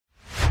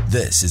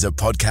This is a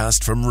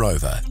podcast from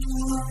Rover.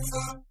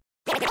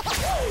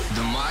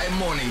 The My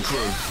Morning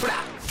Crew.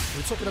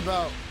 We're talking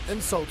about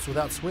insults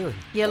without swearing.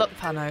 Yeah, look,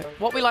 Pano,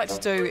 what we like to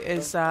do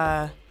is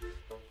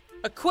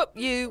equip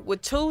you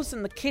with tools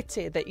in the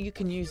kete that you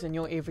can use in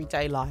your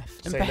everyday life.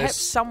 And Say perhaps less.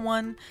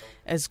 someone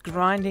is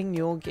grinding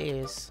your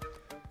gears,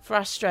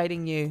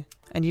 frustrating you,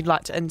 and you'd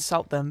like to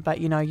insult them, but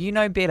you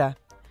know better.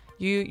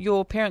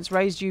 Your parents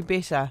raised you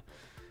better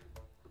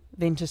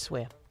than to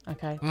swear,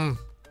 okay?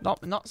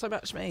 Not so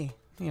much me.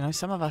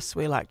 Some of us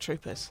swear like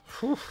troopers.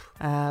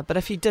 But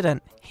if you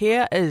didn't,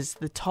 here is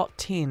the top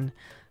 10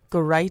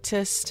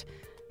 greatest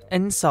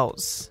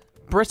insults,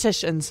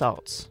 British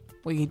insults,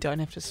 where you don't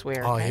have to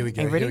swear. Oh, okay? here we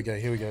go, Are you ready?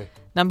 here we go.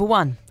 Number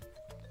 1,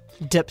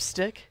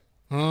 dipstick.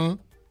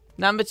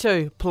 Number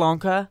 2,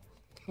 plonker.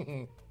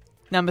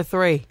 Number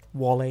 3,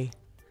 wally.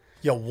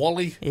 Yeah,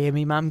 Wally. Yeah,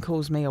 me mum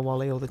calls me a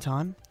wally all the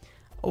time.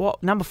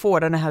 Number 4, I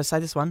don't know how to say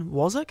this one,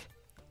 wazzock?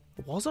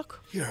 Wazzock?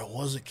 Yeah, it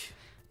was it.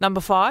 Number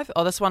 5,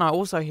 this one I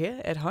also hear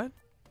at home,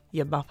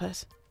 you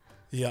muppet.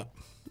 Yeah.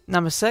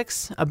 Number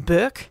 6, a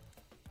burk.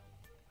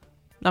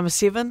 Number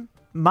 7,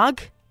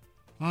 mug.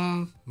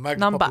 Mug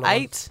Number popular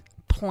one. 8,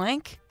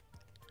 plank.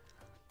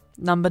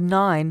 Number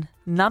 9,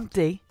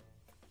 numpty.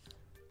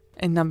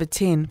 And number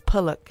 10,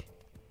 pillock.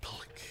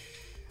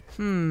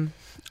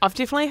 I've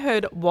definitely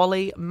heard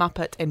wally,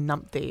 muppet and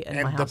numpty in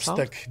And my household.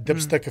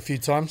 dipstick a few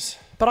times.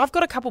 But I've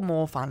got a couple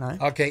more, Whānau.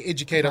 Okay,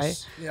 educate Okay.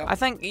 us. Yeah. I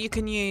think you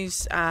can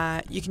use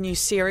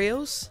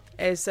cereals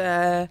as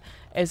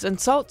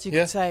insults. You Yeah.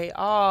 can say,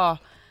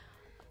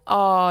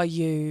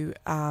 you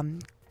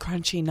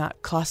crunchy nut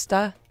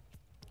cluster.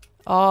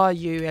 Oh,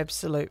 you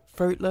absolute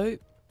Fruit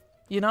Loop.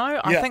 I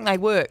Yeah. think they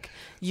work.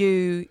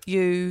 No,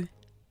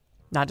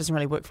 it doesn't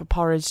really work for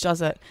porridge,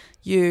 does it?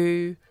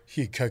 You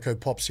Cocoa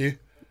Pops, you.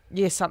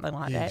 Yeah, something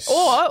like Yes.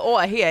 that.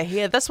 Or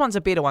here. This one's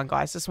a better one,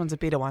 guys. This one's a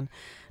better one.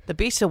 The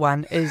better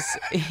one is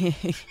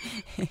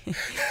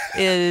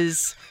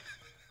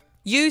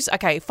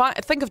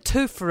think of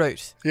 2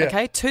 fruit. Yeah.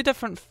 Okay, 2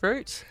 different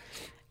fruits.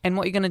 And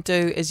what you're going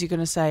to do is you're going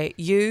to say,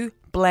 you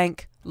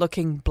blank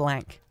looking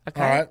blank.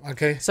 Okay. All right,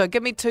 okay. So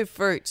give me 2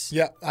 fruits.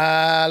 Yeah,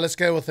 let's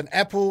go with an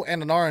apple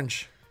and an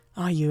orange.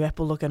 Oh, you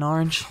apple looking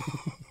orange.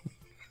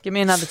 Give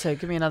me another 2.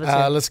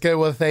 Let's go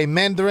with a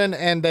mandarin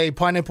and a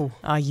pineapple.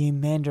 Oh, you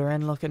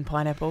mandarin looking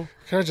pineapple.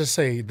 Can I just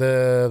say,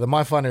 the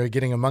my whānau are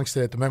getting amongst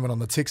it at the moment on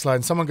the text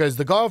line. Someone goes,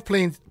 the guy of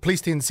Police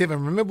 10-7,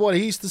 remember what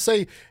he used to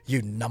say?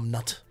 You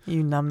numbnut.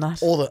 You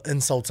numbnut. All the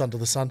insults under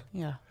the sun.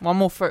 Yeah. One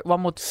more fruit.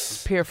 One more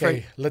pair of fruit.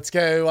 Okay, let's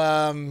go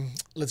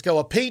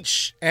a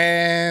peach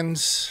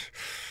and,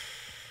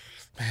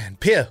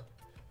 pear.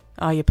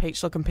 Oh, your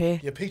peach looking pear.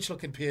 Your peach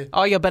looking pear.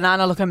 Oh, your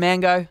banana looking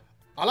mango.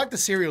 I like the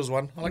cereals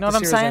one. I like You know what the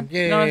I'm cereals saying? one.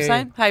 Yeah, You know what I'm yeah,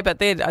 saying? Hey, but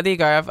there you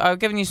go. I've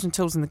given you some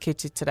tools in the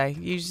kitchen today.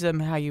 Use them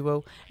how you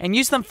will. And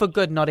use them for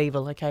good, not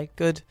evil, okay?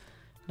 Good,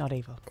 not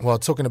evil. yeah. Well,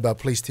 talking about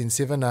Police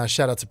 10-7,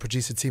 shout out to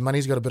producer T Money.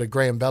 He's got a bit of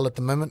Graham Bell at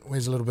the moment.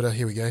 Where's a little bit of,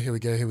 here we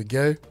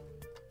go.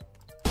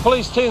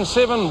 Police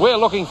 10-7, we're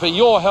looking for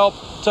your help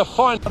to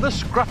find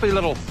this scruffy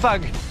little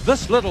thug,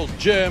 this little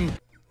germ.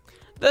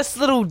 This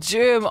little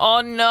germ. Oh,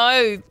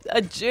 no.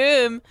 A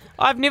germ.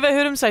 I've never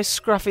heard him say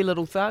scruffy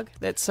little thug.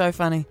 That's so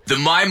funny. The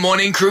My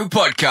Morning Crew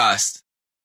podcast.